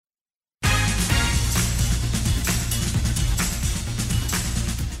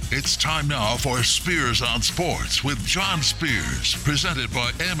It's time now for Spears on Sports with John Spears, presented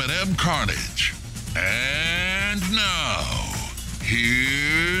by M&M Carnage. And now,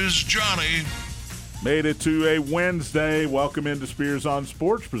 here's Johnny. Made it to a Wednesday. Welcome into Spears on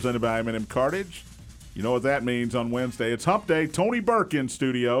Sports, presented by M&M Carnage. You know what that means on Wednesday. It's Hump Day. Tony Burke in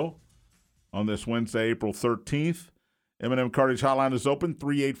studio on this Wednesday, April 13th. M&M Carnage hotline is open,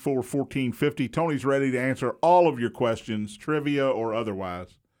 384-1450. Tony's ready to answer all of your questions, trivia or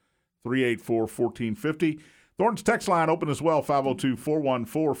otherwise. 384-1450. Thornton's text line open as well,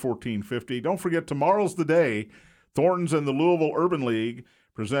 502-414-1450. Don't forget, tomorrow's the day. Thornton's and the Louisville Urban League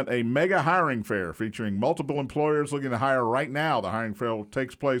present a mega hiring fair featuring multiple employers looking to hire right now. The hiring fair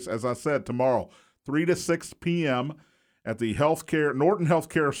takes place, as I said, tomorrow, 3 to 6 p.m. at the Norton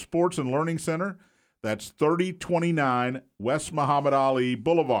Healthcare Sports and Learning Center. That's 3029 West Muhammad Ali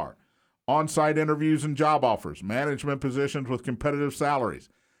Boulevard. On-site interviews and job offers, management positions with competitive salaries,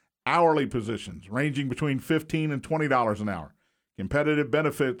 hourly positions ranging between $15 and $20 an hour, competitive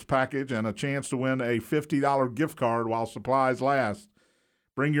benefits package, and a chance to win a $50 gift card while supplies last.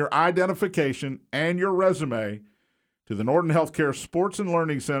 Bring your identification and your resume to the Norton Healthcare Sports and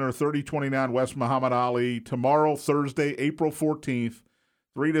Learning Center, 3029 West Muhammad Ali, tomorrow, Thursday, April 14th,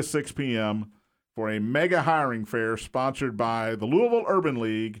 3 to 6 p.m., for a mega hiring fair sponsored by the Louisville Urban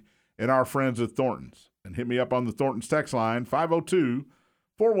League and our friends at Thornton's. And hit me up on the Thornton's text line,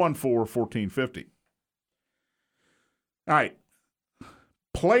 502-414-1450. All right.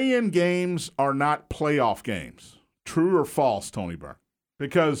 Play-in games are not playoff games. True or false, Tony Burke?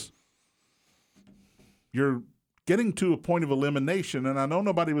 Because you're getting to a point of elimination, and I know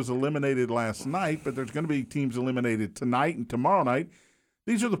nobody was eliminated last night, but there's going to be teams eliminated tonight and tomorrow night.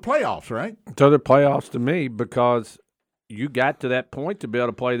 These are the playoffs, right? So they're playoffs to me because you got to that point to be able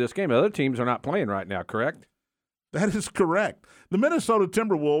to play this game. Other teams are not playing right now, correct? That is correct. The Minnesota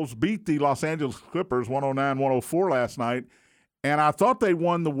Timberwolves beat the Los Angeles Clippers 109-104 last night, and I thought they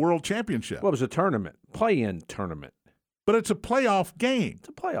won the World Championship. Well, it was a tournament, play-in tournament. But it's a playoff game. It's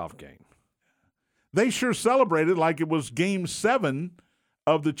a playoff game. They sure celebrated like it was Game 7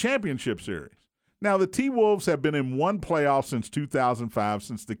 of the championship series. Now, the T-Wolves have been in one playoff since 2005,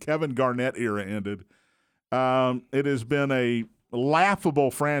 since the Kevin Garnett era ended. It has been a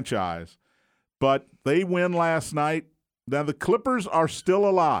laughable franchise, but they win last night. Now, the Clippers are still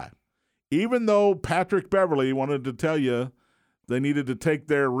alive. Even though Patrick Beverley wanted to tell you they needed to take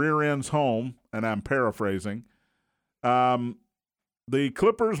their rear ends home, and I'm paraphrasing, the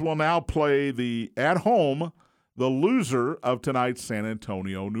Clippers will now play at home the loser of tonight's San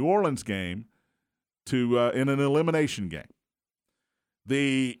Antonio-New Orleans game in an elimination game.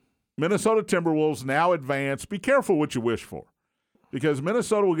 The Minnesota Timberwolves now advance. Be careful what you wish for, because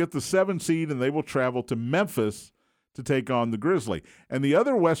Minnesota will get the 7th seed and they will travel to Memphis to take on the Grizzlies. And the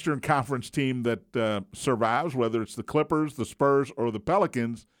other Western Conference team that survives, whether it's the Clippers, the Spurs, or the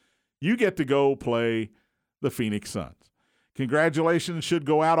Pelicans, you get to go play the Phoenix Suns. Congratulations should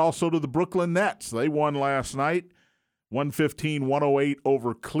go out also to the Brooklyn Nets. They won last night, 115-108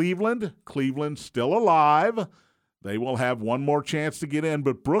 over Cleveland. Cleveland still alive. They will have one more chance to get in,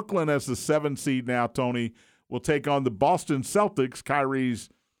 but Brooklyn, as the 7th seed now, Tony, will take on the Boston Celtics, Kyrie's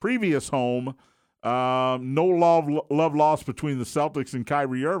previous home. No love lost between the Celtics and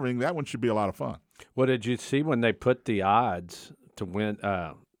Kyrie Irving. That one should be a lot of fun. What did you see when they put the odds to win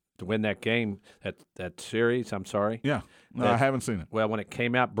that game, that series? I'm sorry. Yeah, no, I haven't seen it. Well, when it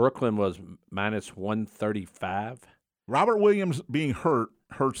came out, Brooklyn was minus 135. Robert Williams being hurt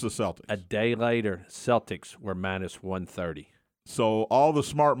hurts the Celtics. A day later, Celtics were minus 130. So all the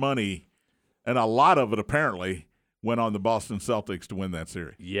smart money, and a lot of it apparently, went on the Boston Celtics to win that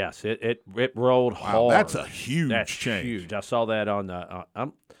series. Yes, it rolled hard. That's a huge change. Huge. I saw that on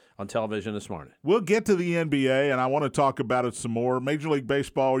television this morning. We'll get to the NBA, and I want to talk about it some more. Major League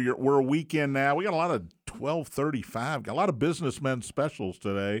Baseball, we're a weekend now. We got a lot of 12:35, got a lot of businessmen specials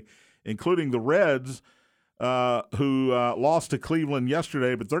today, including the Reds, who lost to Cleveland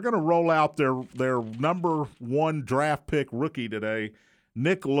yesterday, but they're going to roll out their number 1 draft pick rookie today.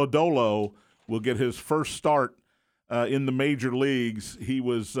 Nick Lodolo will get his first start in the major leagues. He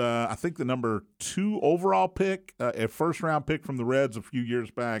was, I think, the number 2 overall pick, a first-round pick from the Reds a few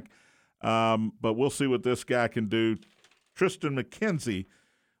years back. But we'll see what this guy can do. Tristan McKenzie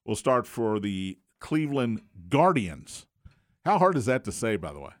will start for the Cleveland Guardians. How hard is that to say,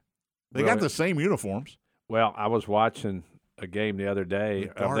 by the way? They got the same uniforms. Well, I was watching a game the other day,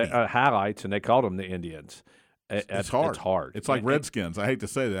 highlights, and they called them the Indians. It's hard. It's hard. It's like Redskins. I hate to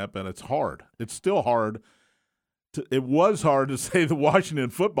say that, but it's hard. It's still hard. It was hard to say the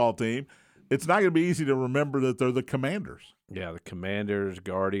Washington football team. it's not going to be easy to remember that they're the Commanders. Yeah, the Commanders,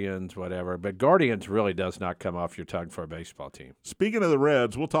 Guardians, whatever. But Guardians really does not come off your tongue for a baseball team. Speaking of the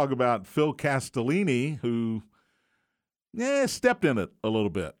Reds, we'll talk about Phil Castellini, who stepped in it a little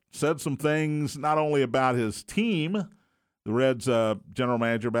bit. Said some things not only about his team, the Reds general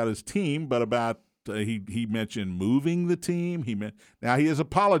manager, about his team, but about he mentioned moving the team. Now he has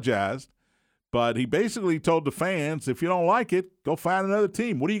apologized, but he basically told the fans, if you don't like it, go find another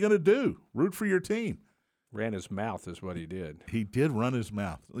team. What are you going to do? Root for your team. Ran his mouth is what he did. He did run his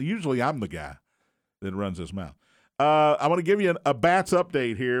mouth. Usually I'm the guy that runs his mouth. I want to give you a bats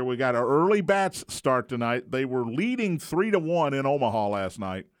update here. We got our early bats start tonight. They were leading 3-1 in Omaha last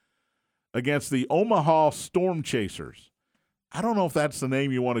night against the Omaha Storm Chasers. I don't know if that's the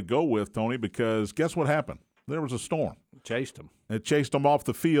name you want to go with, Tony, because guess what happened? There was a storm. Chased them. It chased them off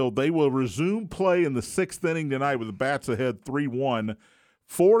the field. They will resume play in the 6th inning tonight with the bats ahead 3-1.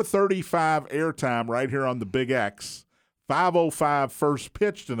 4:35 airtime right here on the Big X. 5:05 first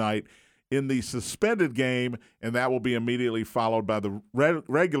pitch tonight in the suspended game, and that will be immediately followed by the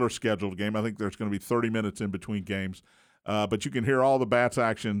regular scheduled game. I think there's going to be 30 minutes in between games. But you can hear all the bats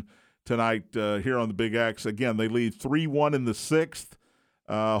action tonight here on the Big X. Again, they lead 3-1 in the 6th.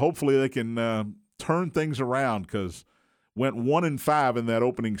 Hopefully they can turn things around because went 1-5 in that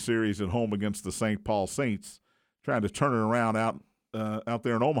opening series at home against the St. Paul Saints, trying to turn it around out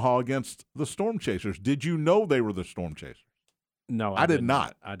there in Omaha against the Storm Chasers. Did you know they were the Storm Chasers? No, I did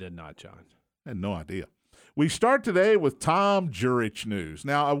not. I did not, John. I had no idea. We start today with Tom Jurich news.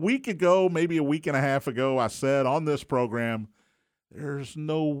 Now, a week ago, maybe a week and a half ago, I said on this program, there's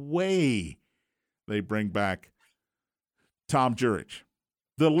no way they bring back Tom Jurich.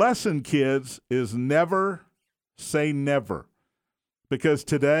 The lesson, kids, is never say never. Because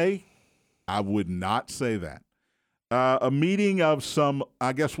today, I would not say that. A meeting of some,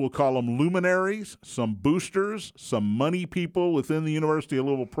 I guess we'll call them luminaries, some boosters, some money people within the University of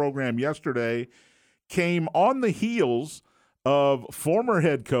Louisville program yesterday came on the heels of former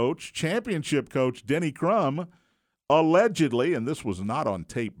head coach, championship coach Denny Crum, allegedly, and this was not on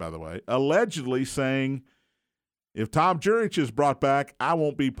tape, by the way, allegedly saying, if Tom Jurich is brought back, I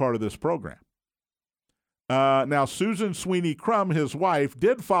won't be part of this program. Now, Susan Sweeney Crum, his wife,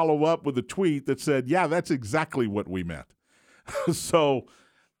 did follow up with a tweet that said, yeah, that's exactly what we meant. So,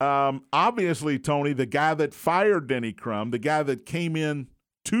 obviously, Tony, the guy that fired Denny Crum, the guy that came in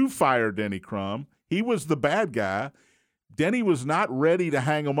to fire Denny Crum, he was the bad guy. Denny was not ready to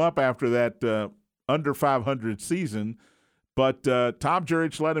hang him up after that under 500 season, but Tom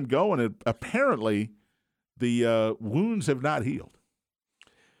Jurich let him go, and apparently the wounds have not healed.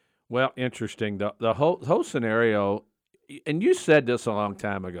 Well, interesting. The whole scenario, and you said this a long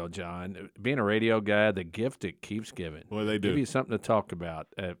time ago, John, being a radio guy, the gift it keeps giving. Well, they do. Give you something to talk about,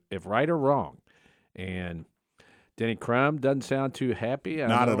 if right or wrong. And Denny Crum doesn't sound too happy.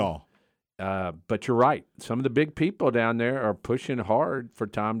 Not at all. But you're right. Some of the big people down there are pushing hard for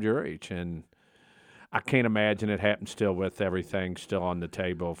Tom Jurich, and I can't imagine it happens still with everything still on the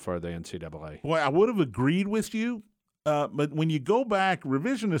table for the NCAA. Well, I would have agreed with you. But when you go back,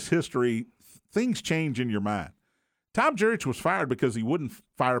 revisionist history, things change in your mind. Tom Jurich was fired because he wouldn't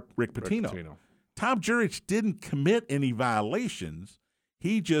fire Rick Pitino. Tom Jurich didn't commit any violations.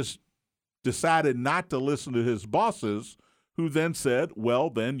 He just decided not to listen to his bosses, who then said,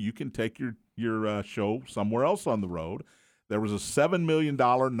 well, then you can take your show somewhere else on the road. There was a $7 million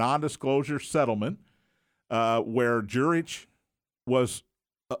non-disclosure settlement where Jurich was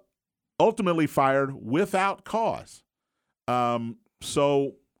ultimately fired without cause.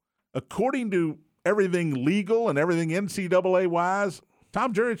 So according to everything legal and everything NCAA-wise,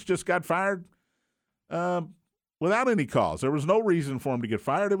 Tom Jurich just got fired without any cause. There was no reason for him to get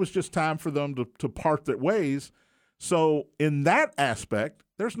fired. It was just time for them to part their ways. So in that aspect,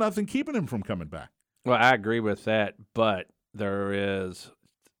 there's nothing keeping him from coming back. Well, I agree with that, but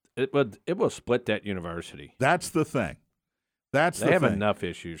it will split that university. That's the thing. They have enough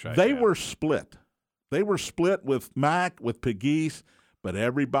issues right They now. were split. They were split with Mack, with Pegues, but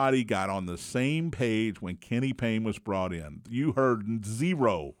everybody got on the same page when Kenny Payne was brought in. You heard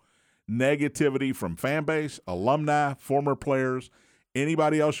zero negativity from fan base, alumni, former players,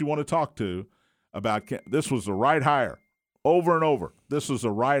 anybody else you want to talk to about this was the right hire. Over and over, this was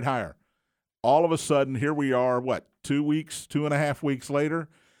the right hire. All of a sudden, here we are, 2.5 weeks later,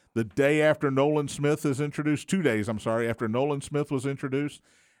 the day after Nolan Smith is introduced, 2 days, after Nolan Smith was introduced,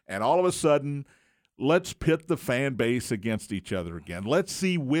 and all of a sudden, let's pit the fan base against each other again. Let's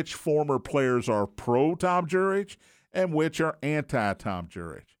see which former players are pro-Tom Jurich and which are anti-Tom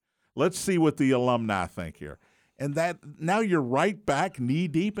Jurich. Let's see what the alumni think here. And that now you're right back knee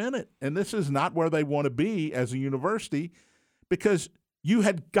deep in it. And this is not where they want to be as a university because you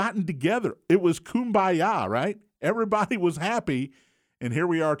had gotten together. It was kumbaya, right? Everybody was happy. And here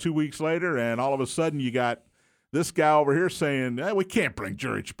we are 2 weeks later, and all of a sudden you got this guy over here saying, we can't bring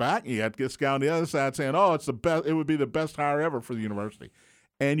Jurich back. You got this guy on the other side saying, it's the best. It would be the best hire ever for the university.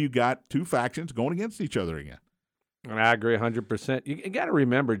 And you got two factions going against each other again. And I agree 100%. You got to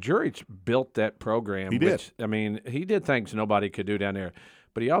remember, Jurich built that program. He did. Which, I mean, he did things nobody could do down there.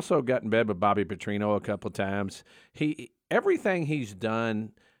 But he also got in bed with Bobby Petrino a couple times. Everything he's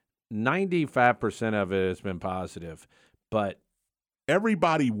done, 95% of it has been positive. But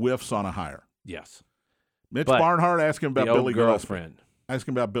everybody whiffs on a hire. Yes. Mitch Barnhart asking about Billy girlfriend. Gillespie.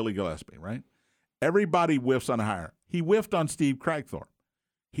 Asking about Billy Gillespie, right? Everybody whiffs on a hire. He whiffed on Steve Cragthorpe.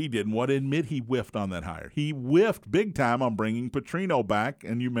 He didn't want to admit he whiffed on that hire. He whiffed big time on bringing Petrino back,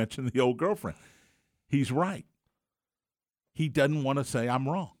 and you mentioned the old girlfriend. He's right. He doesn't want to say I'm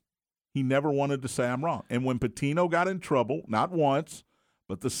wrong. He never wanted to say I'm wrong. And when Pitino got in trouble, not once,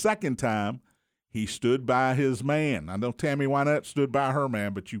 but the second time, he stood by his man. I know Tammy Wynette stood by her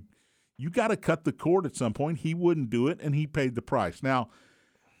man, but you got to cut the cord at some point. He wouldn't do it, and he paid the price. Now,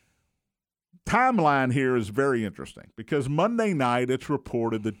 timeline here is very interesting because Monday night it's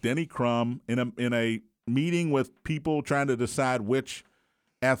reported that Denny Crum, in a meeting with people trying to decide which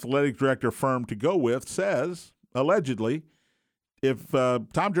athletic director firm to go with, says, allegedly, if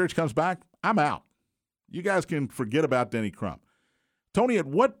Tom Jurich comes back, I'm out. You guys can forget about Denny Crum. Tony, at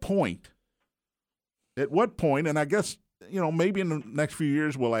what point, and I guess, maybe in the next few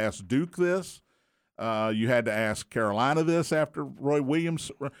years we'll ask Duke this. You had to ask Carolina this after Roy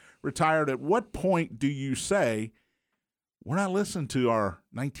Williams retired. At what point do you say, we're not listening to our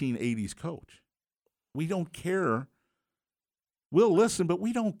 1980s coach? We don't care. We'll listen, but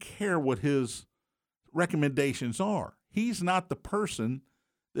we don't care what his recommendations are. He's not the person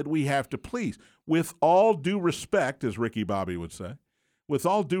that we have to please. With all due respect, as Ricky Bobby would say, with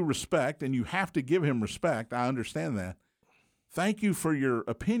all due respect, and you have to give him respect, I understand that. Thank you for your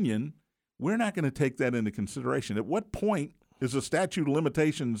opinion. We're not going to take that into consideration. At what point is the statute of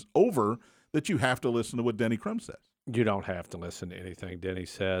limitations over that you have to listen to what Denny Crum says? You don't have to listen to anything Denny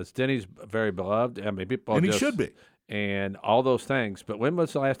says. Denny's very beloved. I mean, people and he should be. And all those things. But when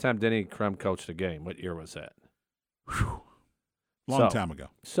was the last time Denny Crum coached a game? What year was that? Long time ago.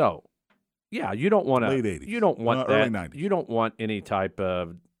 So, yeah, you don't want to. Late 80s. You don't want that. Early 90s. You don't want any type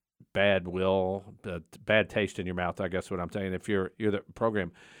of bad will, bad taste in your mouth, I guess what I'm saying, if you're the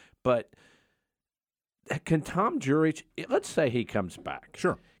program. But can Tom Jurich, let's say he comes back.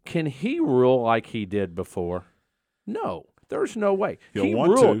 Sure. Can he rule like he did before? No. There's no way. He'll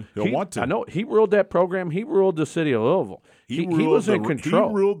want to. I know. He ruled that program. He ruled the city of Louisville. He was in control.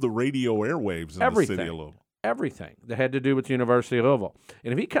 He ruled the radio airwaves in the city of Louisville. Everything that had to do with the University of Louisville.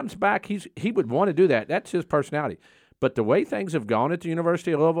 And if he comes back, he would want to do that. That's his personality. But the way things have gone at the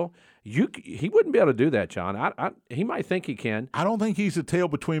University of Louisville, he wouldn't be able to do that, John. He might think he can. I don't think he's a tail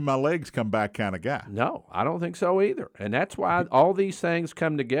between my legs come back kind of guy. No, I don't think so either. And that's why all these things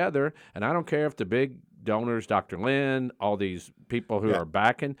come together. And I don't care if the big donors, Dr. Lynn, all these people who are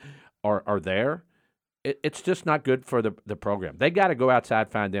backing are there. It's just not good for the program. They got to go outside,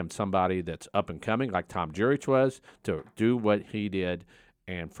 find them somebody that's up and coming, like Tom Jurich was, to do what he did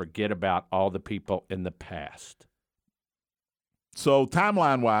and forget about all the people in the past. So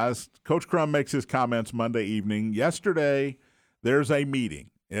timeline-wise, Coach Crum makes his comments Monday evening. Yesterday, there's a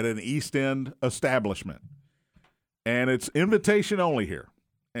meeting at an East End establishment, and it's invitation only here.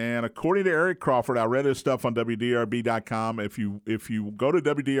 And according to Eric Crawford, I read his stuff on WDRB.com. If you go to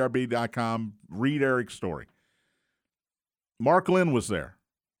WDRB.com, read Eric's story. Mark Lynn was there.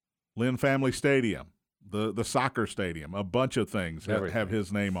 Lynn Family Stadium, the soccer stadium, a bunch of things that have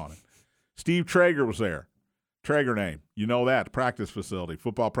his name on it. Steve Traeger was there. Traeger name, you know that, practice facility,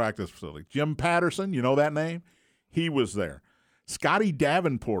 football practice facility. Jim Patterson, you know that name? He was there. Scotty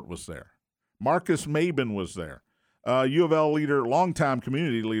Davenport was there. Marcus Maben was there. U of L leader, longtime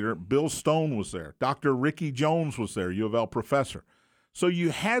community leader, Bill Stone was there. Dr. Ricky Jones was there, U of L professor. So you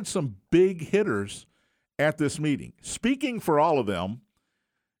had some big hitters at this meeting. Speaking for all of them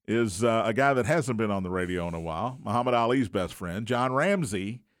is a guy that hasn't been on the radio in a while, Muhammad Ali's best friend, John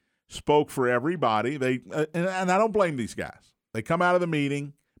Ramsey, spoke for everybody. And I don't blame these guys. They come out of the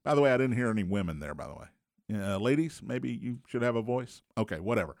meeting. By the way, I didn't hear any women there, by the way. Ladies, maybe you should have a voice. Okay,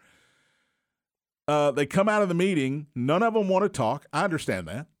 whatever. They come out of the meeting. None of them want to talk. I understand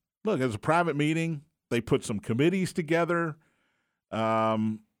that. Look, it's a private meeting. They put some committees together.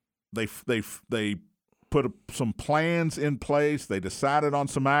 They put some plans in place. They decided on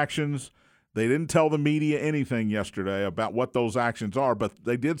some actions. They didn't tell the media anything yesterday about what those actions are, but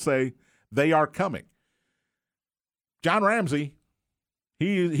they did say they are coming. John Ramsey,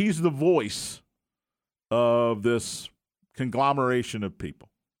 he's the voice of this conglomeration of people.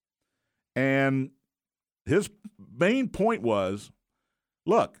 And his main point was,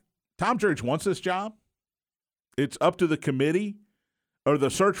 look, Tom Jurich wants this job. It's up to the committee or the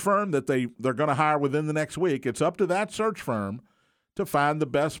search firm that they're going to hire within the next week. It's up to that search firm to find the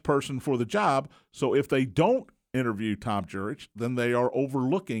best person for the job. So if they don't interview Tom Jurich, then they are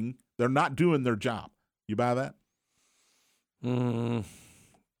overlooking, they're not doing their job. You buy that?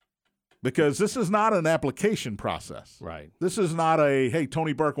 Because this is not an application process. Right. This is not hey,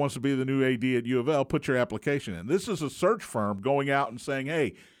 Tony Burke wants to be the new AD at U of L, put your application in. This is a search firm going out and saying,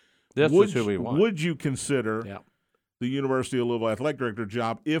 hey, this is who we want. Would you consider the University of Louisville athletic director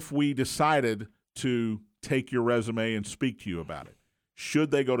job if we decided to take your resume and speak to you about it?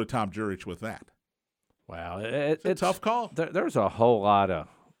 Should they go to Tom Jurich with that? Wow. It's a tough call. There's a whole lot of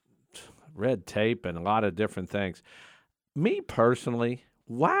red tape and a lot of different things. Me personally,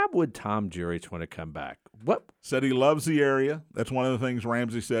 why would Tom Jurich want to come back? What? Said he loves the area. That's one of the things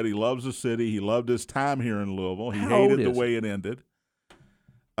Ramsey said. He loves the city. He loved his time here in Louisville. He hated the way it ended.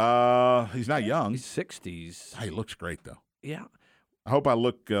 He's not young. He's 60s. He looks great, though. Yeah. I hope I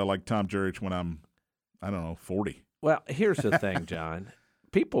look like Tom Jurich when I'm, 40. Well, here's the thing, John.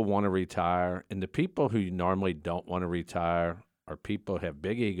 People want to retire, and the people who normally don't want to retire are people who have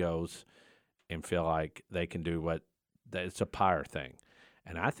big egos and feel like they can do it's a pyre thing.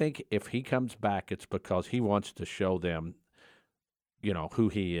 And I think if he comes back, it's because he wants to show them, who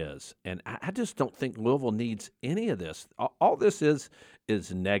he is. And I just don't think Louisville needs any of this. All this is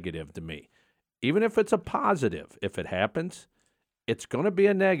negative to me. Even if it's a positive, if it happens, it's going to be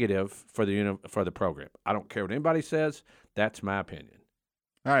a negative for the program. I don't care what anybody says. That's my opinion.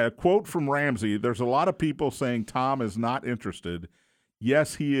 All right, a quote from Ramsey. There's a lot of people saying Tom is not interested.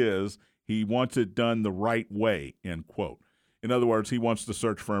 Yes, he is. He wants it done the right way, end quote. In other words, he wants the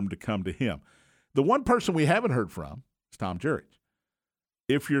search firm to come to him. The one person we haven't heard from is Tom Jurich.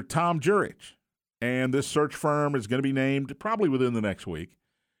 If you're Tom Jurich and this search firm is going to be named probably within the next week,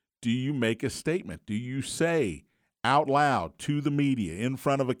 do you make a statement? Do you say out loud to the media, in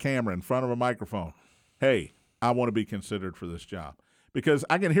front of a camera, in front of a microphone, hey, I want to be considered for this job? Because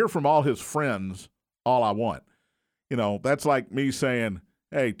I can hear from all his friends all I want. That's like me saying,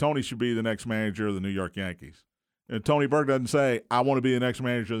 hey, Tony should be the next manager of the New York Yankees. And Tony Burke doesn't say, I want to be the next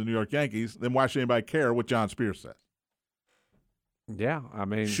manager of the New York Yankees, then why should anybody care what John Spears says? Yeah, I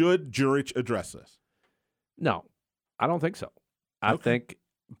mean. Should Jurich address this? No, I don't think so. I think,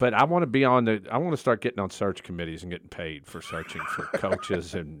 but I want to I want to start getting on search committees and getting paid for searching for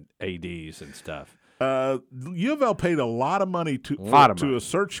coaches and ADs and stuff. U of L paid a lot of money to a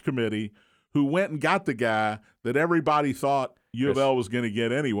search committee who went and got the guy that everybody thought U of L was going to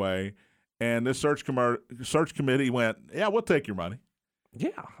get anyway. And this search committee went, yeah, we'll take your money. Yeah.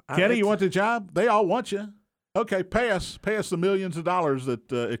 Kenny, you want the job? They all want you. Okay, pay us the millions of dollars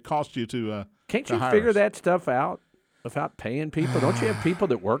that it cost you to Can't to you hire figure us. that stuff out without paying people? Don't you have people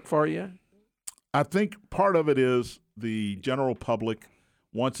that work for you? I think part of it is the general public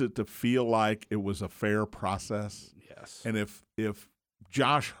wants it to feel like it was a fair process. Yes. And if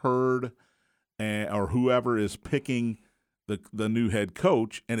Josh Hurd or whoever is picking the new head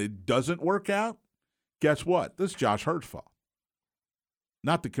coach and it doesn't work out, guess what? This is Josh Hurd's fault.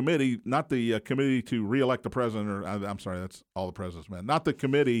 Not the committee, committee to reelect the president, or I'm sorry, that's all the president's men. Not the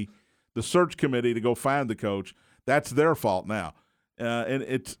committee, the search committee to go find the coach. That's their fault now. And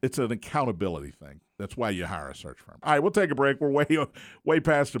it's an accountability thing. That's why you hire a search firm. All right, we'll take a break. We're way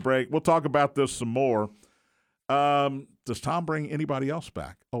past the break. We'll talk about this some more. Does Tom bring anybody else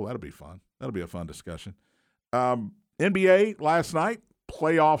back? Oh, that'll be fun. That'll be a fun discussion. NBA last night,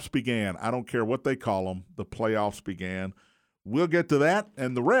 playoffs began. I don't care what they call them. The playoffs began. We'll get to that.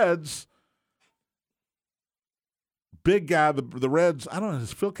 And the Reds, big guy, the Reds, I don't know,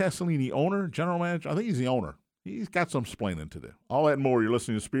 is Phil Castellini owner, general manager? I think he's the owner. He's got some explaining to do. All that and more. You're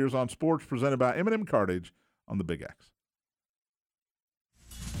listening to Spears on Sports, presented by M&M Cartage on the Big X.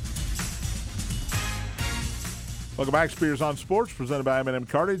 Welcome back, Spears on Sports, presented by M&M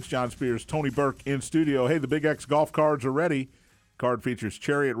Cartage. John Spears, Tony Burke in studio. Hey, the Big X golf cards are ready. Card features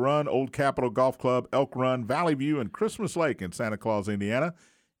Chariot Run, Old Capitol Golf Club, Elk Run, Valley View, and Christmas Lake in Santa Claus, Indiana.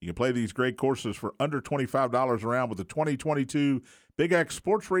 You can play these great courses for under $25 around with the 2022 Big X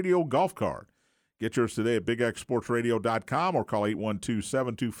Sports Radio golf card. Get yours today at bigxsportsradio.com or call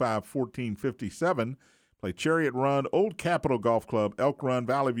 812-725-1457. Play Chariot Run, Old Capitol Golf Club, Elk Run,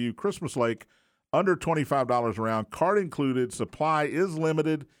 Valley View, Christmas Lake, under $25 around. Card included. Supply is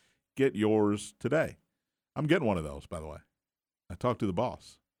limited. get yours today. I'm getting one of those, by the way. I talked to the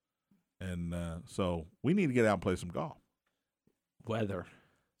boss. And so we need to get out and play some golf. Weather.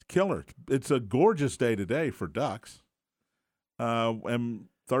 It's killer. It's a gorgeous day today for ducks. And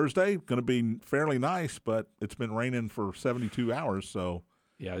Thursday, going to be fairly nice, but it's been raining for 72 hours. So,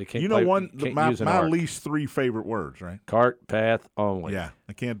 yeah, you can't. My least 3 favorite words, right? Cart path only. Yeah,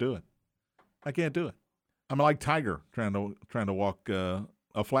 I can't do it. I'm like Tiger trying to walk a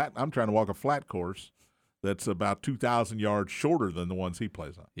flat. I'm trying to walk a flat course that's about 2,000 yards shorter than the ones he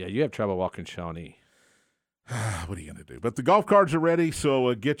plays on. Yeah, you have trouble walking Shawnee. What are you going to do? But the golf cards are ready,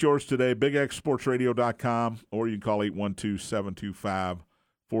 so get yours today, BigXSportsRadio.com, or you can call 812-725-1457.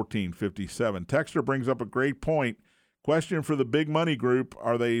 Texter brings up a great point. Question for the Big Money Group,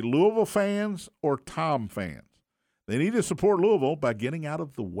 are they Louisville fans or Tom fans? They need to support Louisville by getting out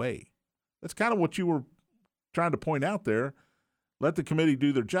of the way. That's kind of what you were trying to point out there. Let the committee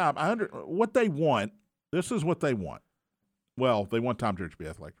do their job. What they want, this is what they want. Well, they want Tom Jurich to be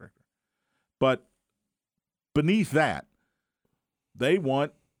athletic director. But beneath that, they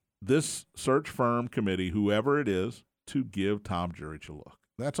want this search firm committee, whoever it is, to give Tom Jurich a look.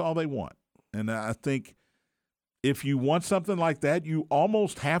 That's all they want. And I think if you want something like that, you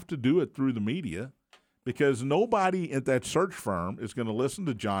almost have to do it through the media, because nobody at that search firm is going to listen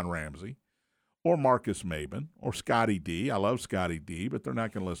to John Ramsey or Marcus Maben or Scotty D. I love Scotty D, but they're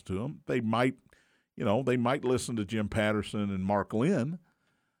not going to listen to him. They might listen to Jim Patterson and Mark Lynn.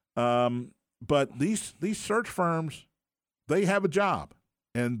 But these search firms, they have a job,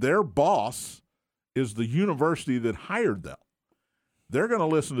 and their boss is the university that hired them. They're going to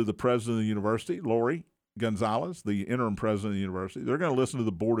listen to the president of the university, Lori Gonzalez, the interim president of the university. They're going to listen to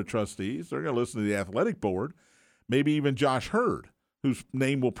the board of trustees. They're going to listen to the athletic board, maybe even Josh Hurd, whose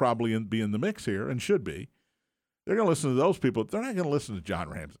name will probably be in the mix here and should be. They're going to listen to those people. They're not going to listen to John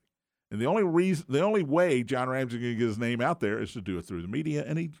Ramsey. And the only way John Ramsey is going to get his name out there is to do it through the media,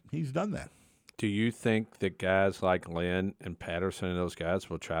 and he's done that. Do you think that guys like Lynn and Patterson and those guys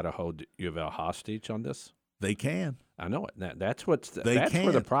will try to hold U of L hostage on this? They can. I know it. That's where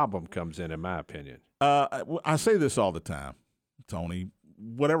the problem comes in my opinion. I say this all the time, Tony.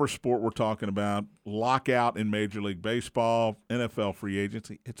 Whatever sport we're talking about, lockout in Major League Baseball, NFL free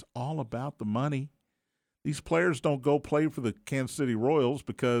agency, it's all about the money. These players don't go play for the Kansas City Royals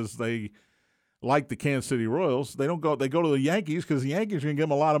because they like the Kansas City Royals. They don't go. They go to the Yankees because the Yankees are going to give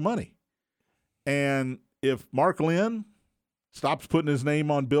them a lot of money. And if Mark Lynn stops putting his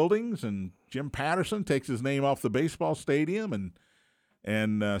name on buildings and Jim Patterson takes his name off the baseball stadium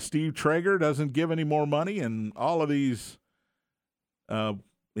and Steve Traeger doesn't give any more money, and all of these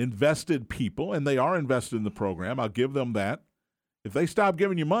invested people, and they are invested in the program, I'll give them that. If they stop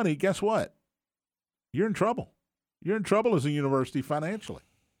giving you money, guess what? You're in trouble. You're in trouble as a university financially.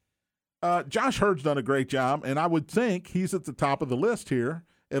 Josh Hurd's done a great job, and I would think he's at the top of the list here,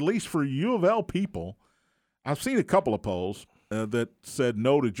 at least for U of L people. I've seen a couple of polls that said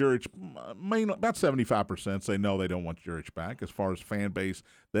no to Jurich. About 75% say no, they don't want Jurich back, as far as fan base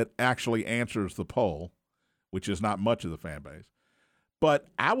that actually answers the poll, which is not much of the fan base. But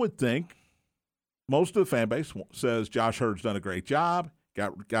I would think most of the fan base says Josh Hurd's done a great job,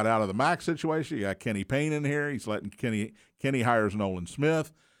 got out of the Max situation. You got Kenny Payne in here. He's letting Kenny hires Nolan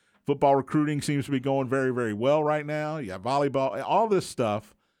Smith. Football recruiting seems to be going very, very well right now. You got volleyball, all this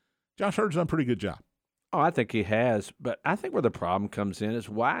stuff. Josh Hurd's done a pretty good job. Oh, I think he has. But I think where the problem comes in is,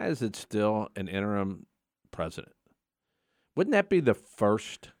 why is it still an interim president? Wouldn't that be the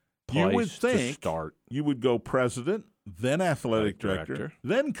first place to start? You would go president, then athletic director,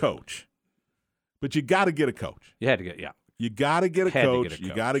 then coach. But you got to get a coach. You had to get, yeah. You got to get a coach.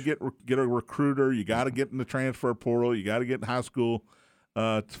 You got to get a recruiter. You got to get in the transfer portal. You got to get in high school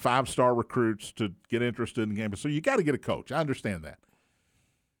 5-star recruits to get interested in campus. So you got to get a coach. I understand that.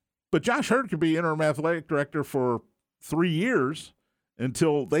 But Josh Hurd could be interim athletic director for 3 years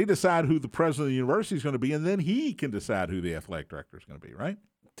until they decide who the president of the university is going to be, and then he can decide who the athletic director is going to be, right?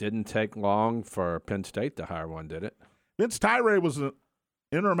 Didn't take long for Penn State to hire one, did it? Vince Tyree was an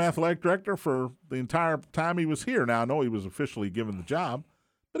interim athletic director for the entire time he was here. Now, I know he was officially given the job,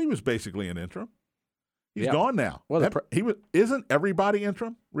 but he was basically an interim. He's gone now. Well, isn't everybody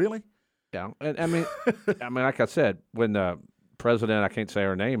interim, really? Yeah, and I mean, like I said, when the president, I can't say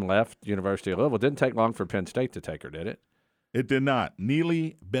her name, left University of Louisville, it didn't take long for Penn State to take her, did it? It did not.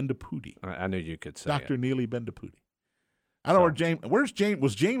 Neely Bendapudi. I knew you could say Dr. Neely Bendapudi. I don't know where James.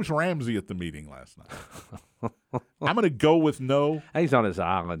 Was James Ramsey at the meeting last night? I'm going to go with no. He's on his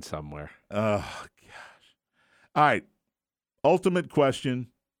island somewhere. Oh, gosh. All right. Ultimate question.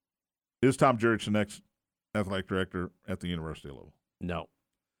 Is Tom Jurich the next athletic director at the University of Louisville? No.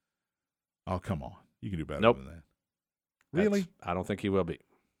 Oh, come on. You can do better Nope. than that. Really? I don't think he will be.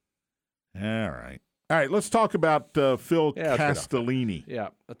 All right. All right, let's talk about Phil Yeah, let's get off Castellini. Yeah,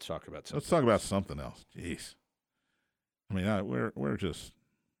 let's talk about something. Let's talk about something else. Jeez. I mean, we're just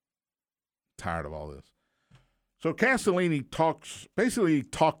tired of all this. So Castellini basically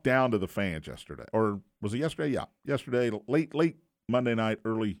talked down to the fans yesterday. Or was it yesterday? Yeah, yesterday, late Monday night,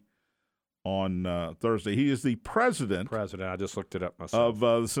 early on Thursday. He is the president I just looked it up myself. of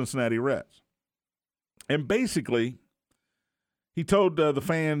the Cincinnati Reds. And basically, he told the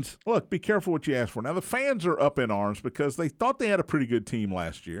fans, look, be careful what you ask for. Now, the fans are up in arms because they thought they had a pretty good team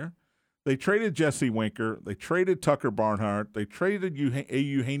last year. They traded Jesse Winker. They traded Tucker Barnhart. They traded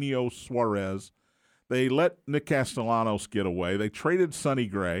Eugenio Suarez. They let Nick Castellanos get away. They traded Sonny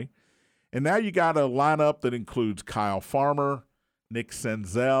Gray. And now you got a lineup that includes Kyle Farmer, Nick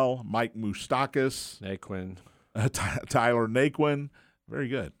Senzel, Mike Moustakas, Naquin. Tyler Naquin. Very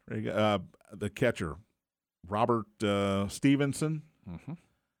good. Very good. The catcher, Robert Stevenson. Mm-hmm.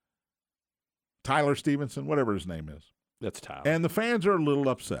 Tyler Stevenson, whatever his name is. That's Tyler. And the fans are a little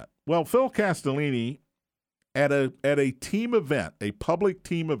upset. Well, Phil Castellini, at a team event, a public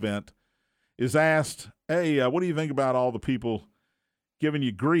team event, is asked, hey, what do you think about all the people giving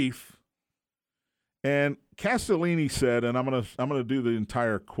you grief? And Castellini said, and I'm gonna do the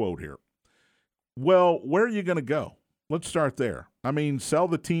entire quote here. Well, where are you going to go? Let's start there. I mean, sell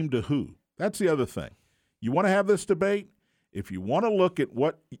the team to who? That's the other thing. You want to have this debate? If you want to look at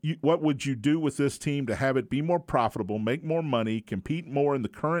what would you do with this team to have it be more profitable, make more money, compete more in the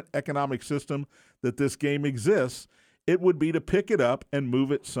current economic system that this game exists, it would be to pick it up and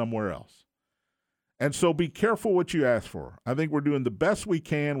move it somewhere else. And so be careful what you ask for. I think we're doing the best we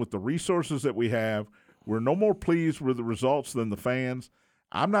can with the resources that we have. We're no more pleased with the results than the fans.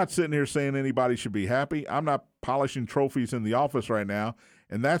 I'm not sitting here saying anybody should be happy. I'm not polishing trophies in the office right now,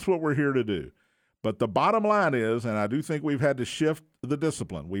 and that's what we're here to do. But the bottom line is, and I do think we've had to shift the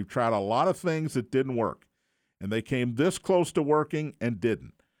discipline. We've tried a lot of things that didn't work, and they came this close to working and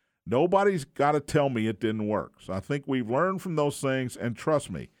didn't. Nobody's got to tell me it didn't work. So I think we've learned from those things, and trust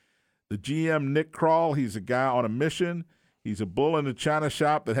me, the GM, Nick Krall, he's a guy on a mission. He's a bull in the china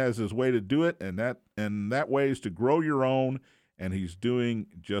shop that has his way to do it, and that way is to grow your own, and he's doing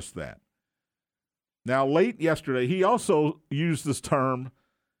just that. Now, late yesterday, he also used this term,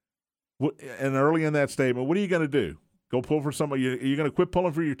 and early in that statement, what are you going to do? Go pull for somebody? Are you going to quit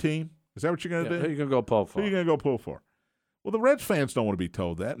pulling for your team? Is that what you're going to do? Who are you going to go pull for? Who are you going to go pull for? Well, the Reds fans don't want to be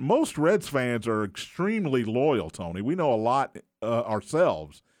told that. Most Reds fans are extremely loyal, Tony. We know a lot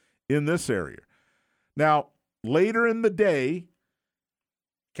ourselves in this area. Now, later in the day,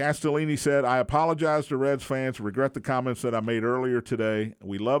 Castellini said, I apologize to Reds fans, regret the comments that I made earlier today.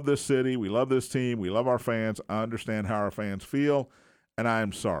 We love this city. We love this team. We love our fans. I understand how our fans feel, and I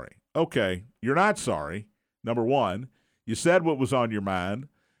am sorry. Okay, you're not sorry, number one. You said what was on your mind.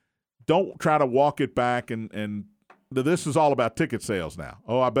 Don't try to walk it back, and this is all about ticket sales now.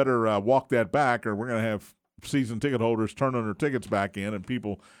 Oh, I better walk that back, or we're going to have season ticket holders turning their tickets back in and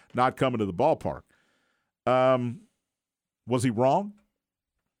people not coming to the ballpark. Was he wrong?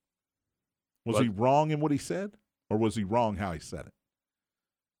 Was he wrong in what he said, or was he wrong how he said it?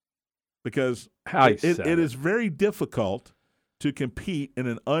 Because it is very difficult to compete in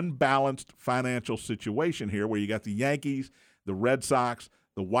an unbalanced financial situation here where you got the Yankees, the Red Sox,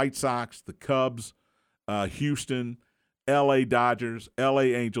 the White Sox, the Cubs, Houston, L.A. Dodgers,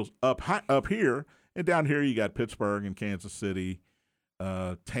 L.A. Angels up here, and down here you got Pittsburgh and Kansas City,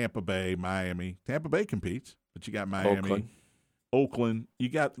 Tampa Bay, Miami. Tampa Bay competes, but you got Miami, Oakland. You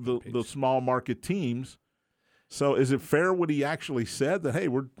got the small market teams. So is it fair what he actually said that, hey,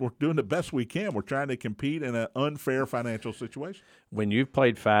 we're doing the best we can. We're trying to compete in an unfair financial situation? When you've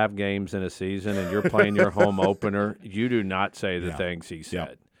played 5 games in a season and you're playing your home opener, you do not say the things he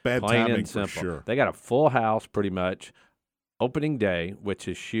said. Bad Plain timing and simple. for sure. They got a full house pretty much. Opening day, which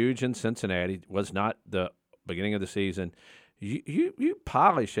is huge in Cincinnati, was not the beginning of the season. You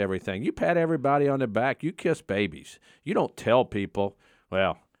polish everything. You pat everybody on the back. You kiss babies. You don't tell people,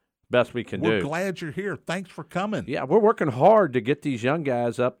 well, best we can do. We're glad you're here. Thanks for coming. Yeah, we're working hard to get these young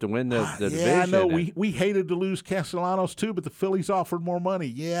guys up to win the division. Yeah, I know. We hated to lose Castellanos too, but the Phillies offered more money.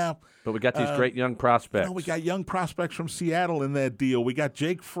 Yeah. But we got these great young prospects. We got young prospects from Seattle in that deal. We got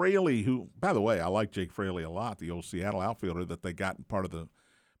Jake Fraley, who, by the way, I like Jake Fraley a lot, the old Seattle outfielder that they got in part of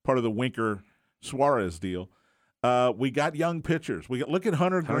the Winker Suarez deal. We got young pitchers. Look at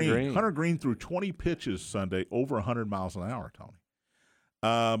Hunter Green. Hunter Green threw 20 pitches Sunday, over 100 miles an hour, Tony.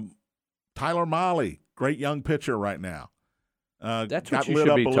 Tyler Mahle, great young pitcher right now. That's got what you lit should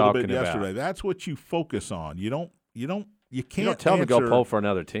up be a little talking bit yesterday. about. That's what you focus on. You don't you can't You don't tell them to go pull for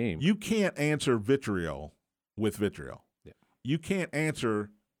another team. You can't answer vitriol with vitriol. Yeah. You can't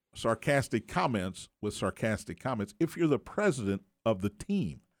answer sarcastic comments with sarcastic comments if you're the president of the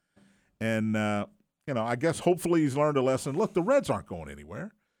team. And I guess hopefully he's learned a lesson. Look, the Reds aren't going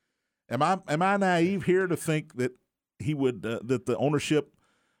anywhere. Am I naive here to think that he would that the ownership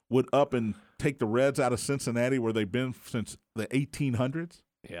would up and take the Reds out of Cincinnati, where they've been since the 1800s?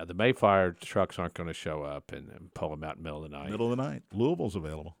 Yeah, the Mayfire trucks aren't going to show up and pull them out in the middle of the night. Middle of the night. Louisville's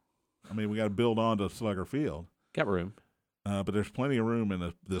available. I mean, we got to build on to Slugger Field. Got room. But there's plenty of room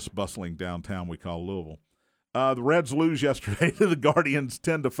in this bustling downtown we call Louisville. The Reds lose yesterday to the Guardians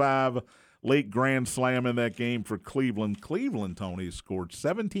 10-5. Late grand slam in that game for Cleveland. Cleveland, Tony, scored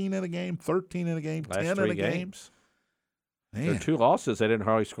 17 in a game, 13 in a game, Last 10 three in a game. games. Man. There are 2 losses. They didn't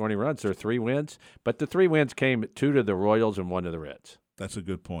hardly score any runs. There are 3 wins. But the 3 wins came 2 to the Royals and 1 to the Reds. That's a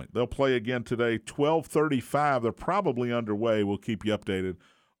good point. They'll play again today, 12:35. They're probably underway. We'll keep you updated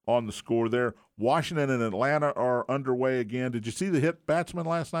on the score there. Washington and Atlanta are underway again. Did you see the hit batsman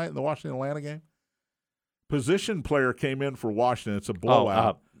last night in the Washington-Atlanta game? Position player came in for Washington. It's a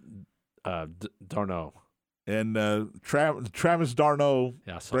blowout. Darno. And Travis Darno,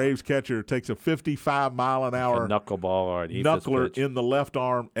 Braves catcher, takes a 55-mile-an-hour knuckler in the left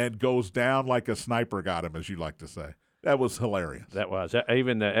arm and goes down like a sniper got him, as you like to say. That was hilarious. That was.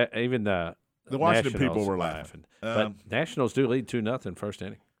 Even the Washington Nationals people were laughing. But Nationals do lead 2-0 first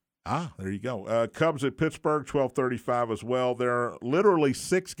inning. There you go. Cubs at Pittsburgh, 12:35 as well. There are literally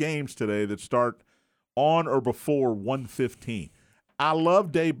 6 games today that start on or before 1:15. I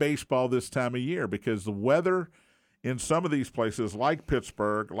love day baseball this time of year because the weather in some of these places, like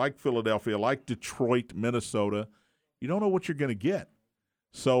Pittsburgh, like Philadelphia, like Detroit, Minnesota, you don't know what you're going to get.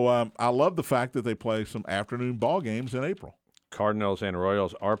 So I love the fact that they play some afternoon ball games in April. Cardinals and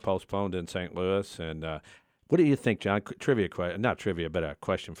Royals are postponed in St. Louis. And what do you think, John? Not trivia, but a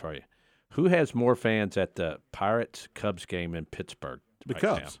question for you. Who has more fans at the Pirates-Cubs game in Pittsburgh? The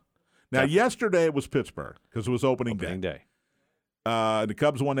Cubs. Now, yesterday it was Pittsburgh because it was opening day. The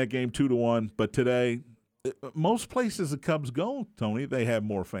Cubs won that game 2-1, but today, most places the Cubs go, Tony, they have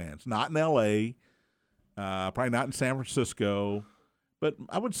more fans. Not in L.A., probably not in San Francisco, but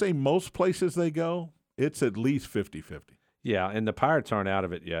I would say most places they go, it's at least 50-50. Yeah, and the Pirates aren't out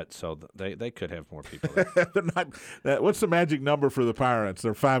of it yet, so they could have more people there. They're not. What's the magic number for the Pirates?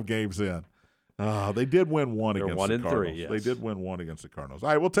 They're 5 games in. They did win one against the Cardinals. 1-3, yes. They did win one against the Cardinals. All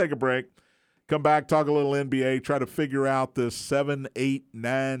right, we'll take a break. Come back, talk a little NBA, try to figure out this 7, 8,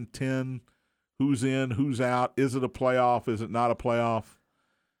 9, 10, who's in, who's out. Is it a playoff? Is it not a playoff?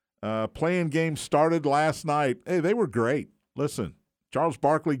 Playing games started last night. Hey, they were great. Listen, Charles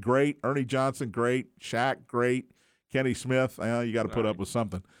Barkley, great. Ernie Johnson, great. Shaq, great. Kenny Smith, you got to put up with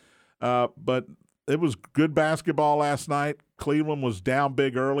something. But it was good basketball last night. Cleveland was down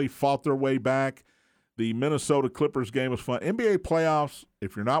big early, fought their way back. The Minnesota Clippers game was fun. NBA playoffs,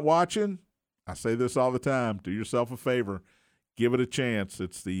 if you're not watching, I say this all the time, do yourself a favor, give it a chance.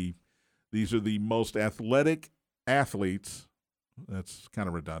 These are the most athletic athletes. That's kind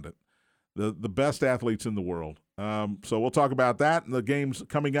of redundant. The best athletes in the world. So we'll talk about that and the games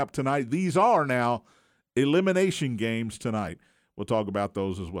coming up tonight. These are now elimination games tonight. We'll talk about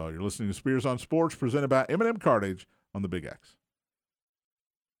those as well. You're listening to Spears on Sports, presented by M&M Cartage on the Big X.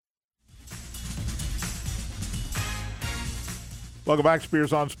 Welcome back,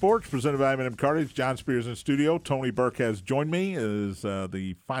 Spears on Sports, presented by M&M Cartage. John Spears in studio. Tony Burke has joined me as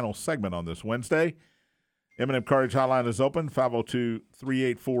the final segment on this Wednesday. M&M Cartage hotline is open,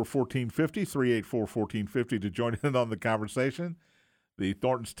 502-384-1450, 384-1450 to join in on the conversation. The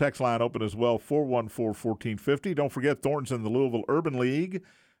Thornton's text line open as well, 414-1450. Don't forget, Thornton's and the Louisville Urban League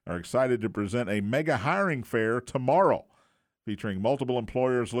are excited to present a mega hiring fair tomorrow, featuring multiple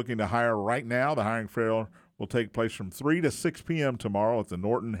employers looking to hire right now. The hiring fair will take place from 3 to 6 p.m. tomorrow at the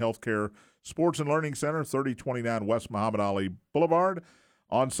Norton Healthcare Sports and Learning Center, 3029 West Muhammad Ali Boulevard.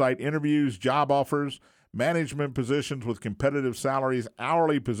 On-site interviews, job offers, management positions with competitive salaries,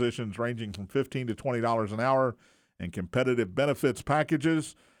 hourly positions ranging from $15 to $20 an hour, and competitive benefits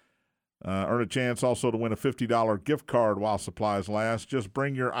packages. Earn a chance also to win a $50 gift card while supplies last. Just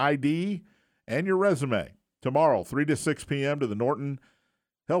bring your ID and your resume tomorrow, 3 to 6 p.m. to the Norton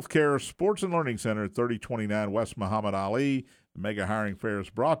Healthcare Sports and Learning Center at 3029 West Muhammad Ali. The Mega Hiring Fair is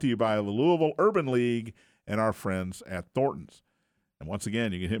brought to you by the Louisville Urban League and our friends at Thornton's. And once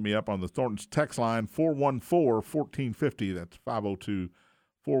again, you can hit me up on the Thornton's text line, 414-1450. That's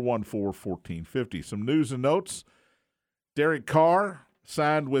 502-414-1450. Some news and notes. Derek Carr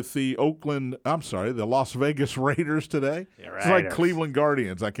signed with the Las Vegas Raiders today. Yeah, It's like Cleveland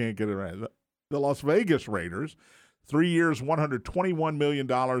Guardians. I can't get it right. The Las Vegas Raiders 3 years, $121 million.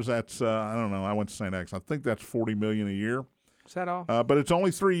 That's I don't know. I went to St. X. I think that's $40 million a year. Is that all? But it's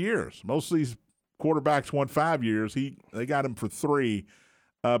only 3 years. Most of these quarterbacks won 5 years. They got him for 3.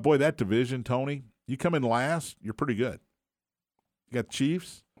 Boy, that division, Tony. You come in last, you're pretty good. You got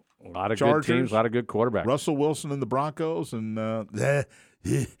Chiefs, A lot of Chargers, good teams, a lot of good quarterbacks. Russell Wilson and the Broncos, and the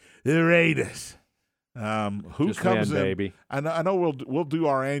Raiders. Who Just comes win, in? baby. I know we'll do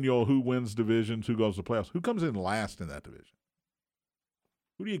our annual who wins divisions, who goes to playoffs. Who comes in last in that division?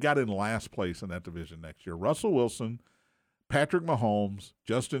 Who do you got in last place in that division next year? Russell Wilson, Patrick Mahomes,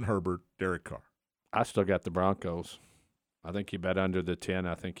 Justin Herbert, Derek Carr. I still got the Broncos. I think you bet under the 10.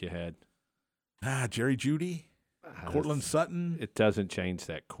 I think you had. Jerry Jeudy, Cortland Sutton. It doesn't change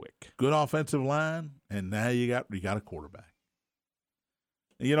that quick. Good offensive line, and now you got a quarterback.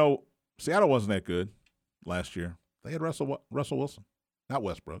 You know, Seattle wasn't that good last year. They had Russell Wilson, not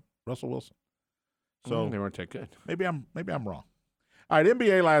Westbrook. Russell Wilson. So they weren't that good. Maybe I'm wrong. All right,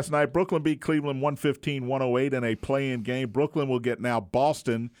 NBA last night. Brooklyn beat Cleveland 115-108 in a play-in game. Brooklyn will get now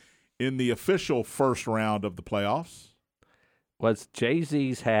Boston in the official first round of the playoffs. Was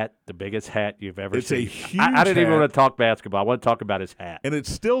Jay-Z's hat the biggest hat you've ever It's seen? a huge I didn't even hat. want to talk basketball. I want to talk about his hat. And it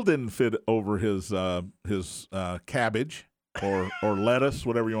still didn't fit over his cabbage or lettuce,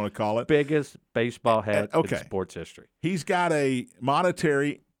 whatever you want to call it. Biggest baseball hat Okay. in sports history. He's got a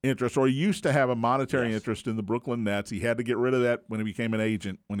monetary interest, or he used to have a monetary Yes. interest in the Brooklyn Nets. He had to get rid of that when he became an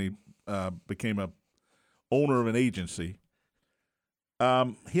agent, when he became a owner of an agency.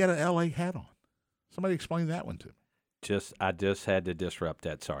 He had an L.A. hat on. Somebody explain that one to me. I just had to disrupt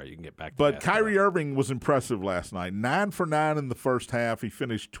that. Sorry, you can get back to But basketball. Kyrie Irving was impressive last night. 9 for 9 in the first half. He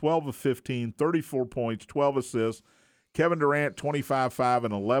finished 12 of 15, 34 points, 12 assists. Kevin Durant, 25, 5,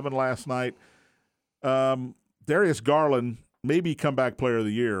 and 11 last night. Darius Garland, maybe comeback player of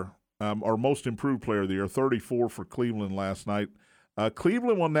the year, or most improved player of the year, 34 for Cleveland last night.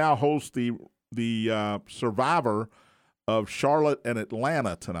 Cleveland will now host the survivor of Charlotte and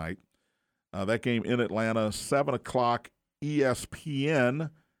Atlanta tonight. That game in Atlanta, 7 o'clock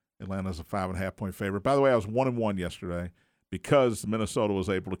ESPN. Atlanta's a 5.5-point favorite. By the way, I was 1-1 yesterday because Minnesota was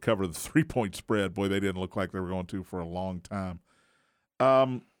able to cover the 3-point spread. Boy, they didn't look like they were going to for a long time.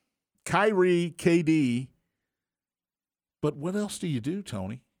 Kyrie, KD. But what else do you do,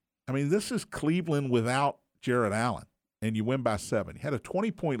 Tony? I mean, this is Cleveland without Jared Allen, and you win by 7. You had a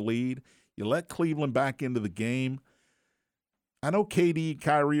 20-point lead. You let Cleveland back into the game. I know KD and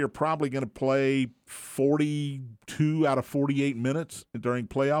Kyrie are probably going to play 42 out of 48 minutes during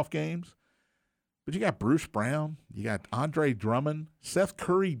playoff games. But you got Bruce Brown. You got Andre Drummond. Seth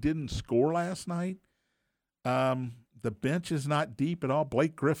Curry didn't score last night. The bench is not deep at all.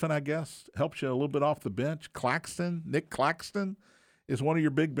 Blake Griffin, I guess, helps you a little bit off the bench. Nick Claxton is one of your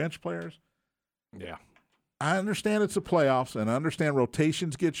big bench players. Yeah. I understand it's the playoffs, and I understand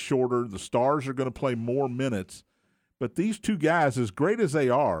rotations get shorter. The stars are going to play more minutes. But these two guys, as great as they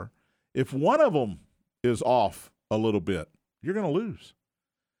are, if one of them is off a little bit, you're going to lose.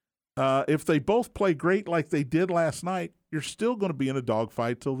 If they both play great like they did last night, you're still going to be in a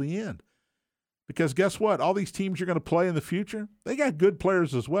dogfight till the end. Because guess what? All these teams you're going to play in the future, they got good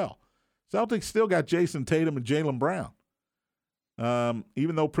players as well. Celtics still got Jason Tatum and Jaylen Brown.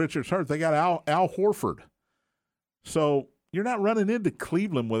 Even though Pritchard's hurt, they got Al Horford. So you're not running into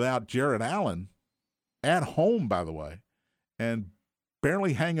Cleveland without Jared Allen. At home, by the way, and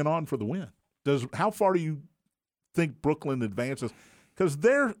barely hanging on for the win. How far do you think Brooklyn advances? Because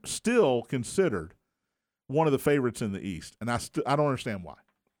they're still considered one of the favorites in the East, and I don't understand why.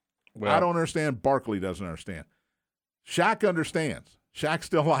 Well, I don't understand. Barkley doesn't understand. Shaq understands. Shaq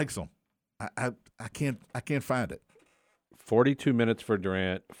still likes them. I can't find it. 42 minutes for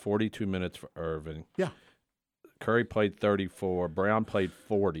Durant, 42 minutes for Irving. Yeah. Curry played 34. Brown played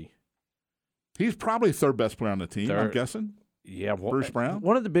 40. He's probably third best player on the team, I'm Third. guessing. Yeah, Bruce Brown?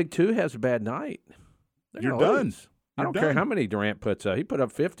 One of the big two has a bad night. They're You're gonna done. lose. I You're don't done. care how many Durant puts up. He put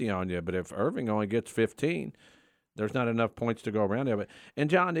up 50 on you, but if Irving only gets 15, there's not enough points to go around there. And,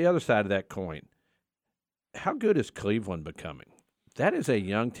 John, the other side of that coin, how good is Cleveland becoming? That is a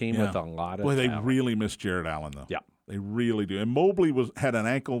young team with a lot of Boy, they talent. really miss Jared Allen, though. Yeah. They really do. And Mobley had an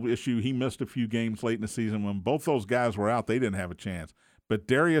ankle issue. He missed a few games late in the season. When both those guys were out, they didn't have a chance. But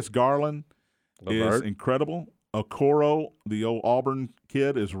Darius Garland is LeVert. incredible. Okoro, the old Auburn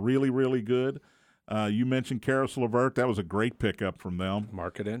kid, is really, really good. You mentioned Karis LeVert. That was a great pickup from them.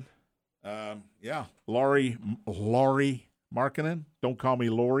 Marketing. Yeah. Laurie Markkinen. Don't call me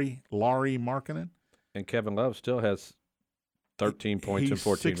Laurie. Laurie Markkinen. And Kevin Love still has 13 points and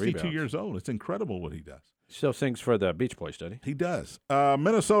 14 He's 62 rebounds. years old. It's incredible what he does. Still sings for the Beach Boys, doesn't he? He does.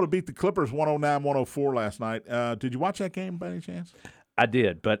 Minnesota beat the Clippers 109-104 last night. Did you watch that game by any chance? I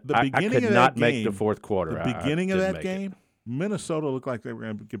did, but I could not make the fourth quarter. The beginning of that game, Minnesota looked like they were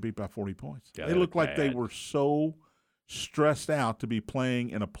going to get beat by 40 points. Yeah, they looked like they were so stressed out to be playing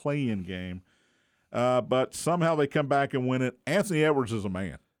in a play-in game. But somehow they come back and win it. Anthony Edwards is a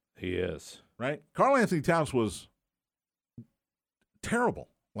man. He is. Right? Karl Anthony Towns was terrible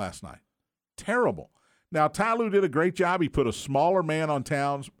last night. Terrible. Now, Ty Lue did a great job. He put a smaller man on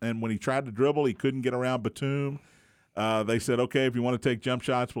Towns, and when he tried to dribble, he couldn't get around Batum. They said, okay, if you want to take jump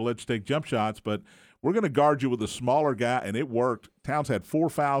shots, we'll let you take jump shots, but we're going to guard you with a smaller guy, and it worked. Towns had 4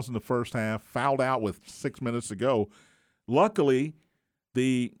 fouls in the first half, fouled out with 6 minutes to go. Luckily,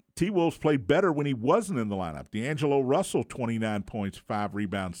 the T-Wolves played better when he wasn't in the lineup. D'Angelo Russell, 29 points, 5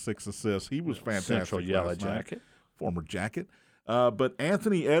 rebounds, 6 assists. He was fantastic. Central Yellow Jacket. Former Jacket. But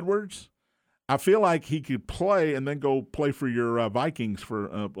Anthony Edwards, I feel like he could play and then go play for your Vikings for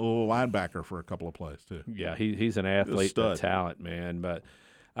a little linebacker for a couple of plays too. Yeah, he's an athlete, a talent, man. But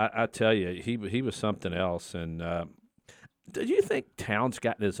I tell you, he was something else. And do you think Towns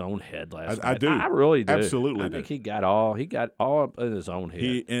got in his own head last night? I do. I really do. Absolutely. I think he got all up in his own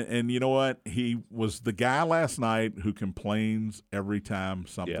head. And you know what? He was the guy last night who complains every time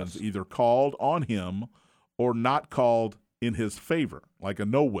something's either called on him or not called in his favor, like a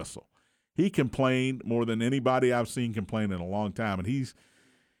no whistle. He complained more than anybody I've seen complain in a long time, and he's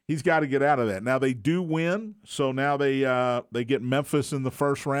got to get out of that. Now they do win, so now they get Memphis in the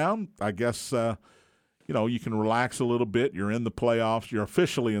first round. I guess you can relax a little bit. You're in the playoffs. You're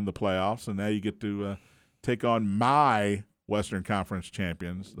officially in the playoffs, and now you get to take on my Western Conference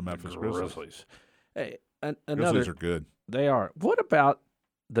champions, the Memphis Grizzlies. Hey, Grizzlies are good. They are. What about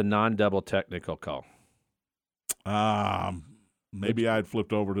the non-double technical call? Maybe I'd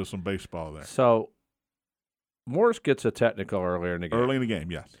flipped over to some baseball there. So Morris gets a technical earlier in the game. Early in the game,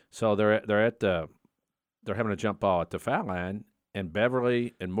 yes. So they're having a jump ball at the foul line, and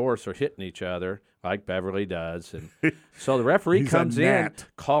Beverly and Morris are hitting each other like Beverly does, and so the referee comes in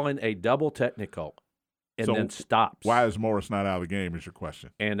calling a double technical, and then stops. Why is Morris not out of the game? Is your question?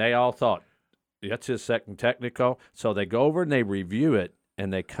 And they all thought that's his second technical, so they go over and they review it,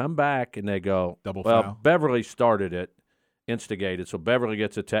 and they come back and they go, double foul. Beverly started it. Instigated, so Beverly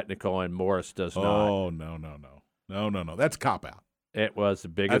gets a technical and Morris does not. Oh, no. That's cop-out. It was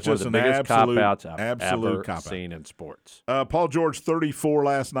one of the biggest cop-outs I've ever seen in sports. Paul George, 34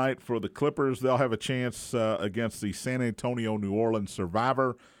 last night for the Clippers. They'll have a chance against the San Antonio New Orleans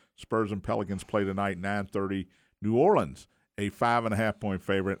Survivor. Spurs and Pelicans play tonight, 9:30. New Orleans, a 5.5-point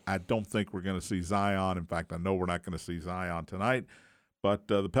favorite. I don't think we're going to see Zion. In fact, I know we're not going to see Zion tonight. But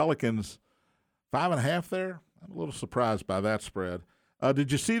the Pelicans, 5.5 there. I'm a little surprised by that spread.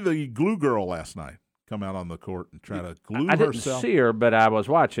 Did you see the glue girl last night come out on the court and try to glue herself? I didn't see her, but I was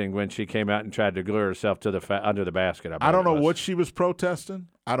watching when she came out and tried to glue herself to the under the basket. I don't know what she was protesting.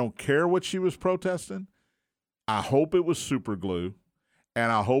 I don't care what she was protesting. I hope it was super glue,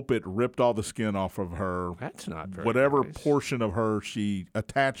 and I hope it ripped all the skin off of her. That's not very whatever nice. Portion of her she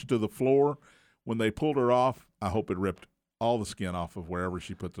attached to the floor. When they pulled her off, I hope it ripped all the skin off of wherever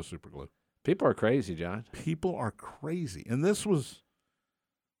she put the super glue. People are crazy, John. People are crazy, and this was,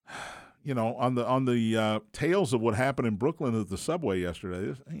 on the tails of what happened in Brooklyn at the subway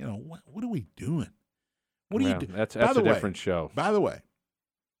yesterday. What are we doing? What are you doing? That's a different show. By the way,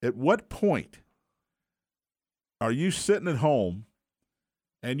 at what point are you sitting at home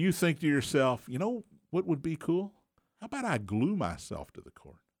and you think to yourself, what would be cool? How about I glue myself to the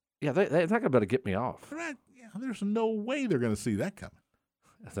court? Yeah, they're not going to be able to get me off. Right? Yeah, there's no way they're going to see that coming.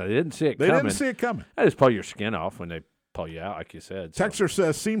 So they didn't see it coming. They didn't see it coming. I just pull your skin off when they pull you out, like you said. So. Texter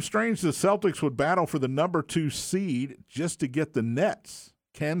says, seems strange the Celtics would battle for the number 2 seed just to get the Nets.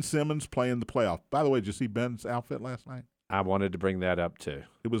 Ken Simmons playing the playoff. By the way, did you see Ben's outfit last night? I wanted to bring that up, too.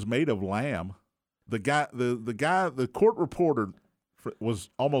 It was made of lamb. The court reporter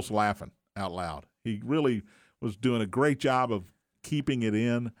was almost laughing out loud. He really was doing a great job of keeping it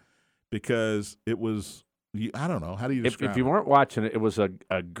in because it was – I don't know. How do you describe it? If you weren't watching it, it was a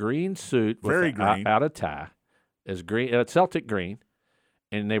green suit with very green out of tie. It's green, Celtic green,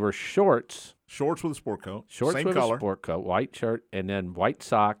 and they were shorts. Shorts with a sport coat. Shorts same with color. A sport coat, white shirt, and then white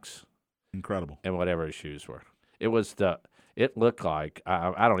socks. Incredible. And whatever his shoes were. It looked like,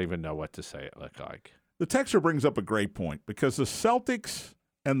 I don't even know what to say it looked like. The texter brings up a great point because the Celtics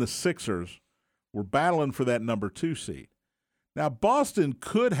and the Sixers were battling for that number 2 seed. Now, Boston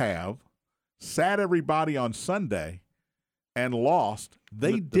could have sat everybody on Sunday and lost.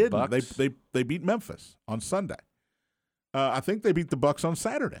 They didn't. They beat Memphis on Sunday. I think they beat the Bucks on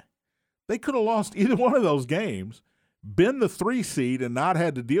Saturday. They could have lost either one of those games, been the 3 seed, and not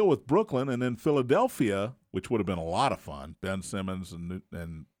had to deal with Brooklyn, and then Philadelphia, which would have been a lot of fun. Ben Simmons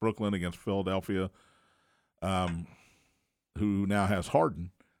and Brooklyn against Philadelphia, who now has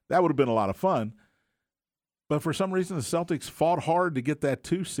Harden. That would have been a lot of fun. But for some reason, the Celtics fought hard to get that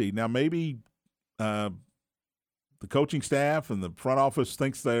 2 seed. Now, maybe the coaching staff and the front office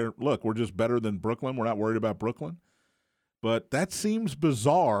thinks we're just better than Brooklyn. We're not worried about Brooklyn. But that seems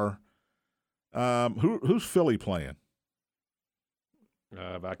bizarre. Who's Philly playing?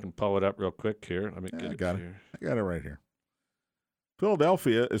 If I can pull it up real quick here. Let me get it here. I got it right here.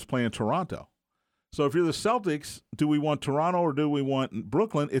 Philadelphia is playing Toronto. So if you're the Celtics, do we want Toronto or do we want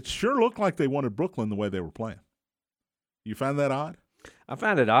Brooklyn? It sure looked like they wanted Brooklyn the way they were playing. You find that odd? I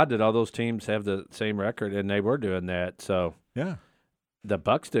find it odd that all those teams have the same record, and they were doing that. So yeah, the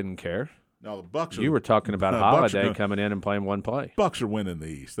Bucks didn't care. No, the Bucks. You were talking about Holiday coming in and playing one play. Bucks are winning the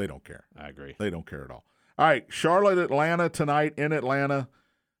East. They don't care. I agree. They don't care at all. All right, Charlotte, Atlanta tonight in Atlanta,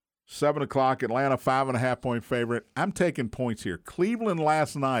 7 o'clock. Atlanta 5.5-point favorite. I'm taking points here. Cleveland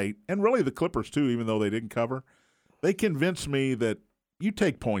last night, and really the Clippers too, even though they didn't cover, they convinced me that you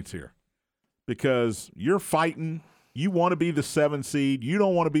take points here because you're fighting. You want to be the 7 seed. You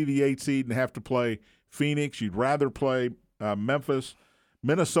don't want to be the 8 seed and have to play Phoenix. You'd rather play Memphis.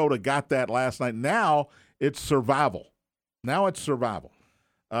 Minnesota got that last night. Now it's survival.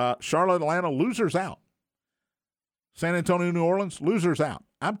 Charlotte, Atlanta, losers out. San Antonio, New Orleans, losers out.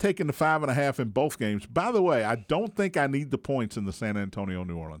 I'm taking the 5.5 in both games. By the way, I don't think I need the points in the San Antonio,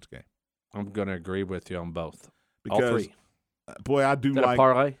 New Orleans game. I'm going to agree with you on both. Because, all three. Boy, I do Is that like a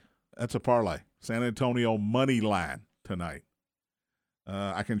parlay? That's a parlay. San Antonio money line tonight.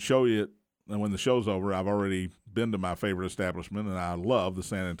 I can show you it. And when the show's over, I've already been to my favorite establishment, and I love the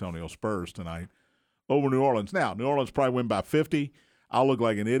San Antonio Spurs tonight over New Orleans. Now, New Orleans probably win by 50. I'll look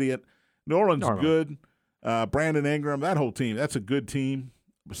like an idiot. New Orleans is good. Brandon Ingram, that whole team, that's a good team.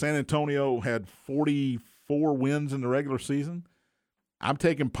 San Antonio had 44 wins in the regular season. I'm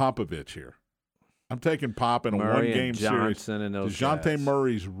taking Popovich here. I'm taking Pop in a one-game series. And those DeJounte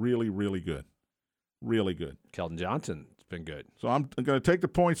Murray's really, really good. Really good. Keldon Johnson's been good. So I'm going to take the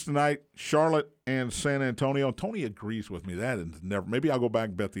points tonight, Charlotte and San Antonio. Tony agrees with me. That is never – maybe I'll go back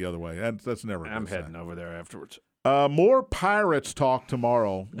and bet the other way. That's never – I'm heading over there afterwards. More Pirates talk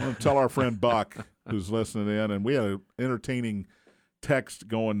tomorrow. I'm going to tell our friend Buck, who's listening in, and we had an entertaining text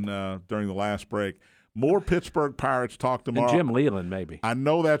going during the last break. More Pittsburgh Pirates talk tomorrow. And Jim Leland, maybe. I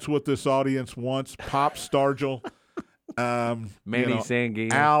know that's what this audience wants. Pop Stargell, Manny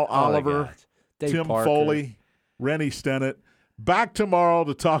Sanguine, Al Oliver, Tim Parker. Foley, Rennie Stennett. Back tomorrow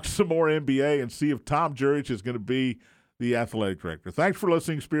to talk some more NBA and see if Tom Jurich is going to be the athletic director. Thanks for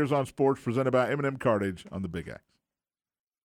listening. Spears on Sports, presented by M&M Cartage on the Big X.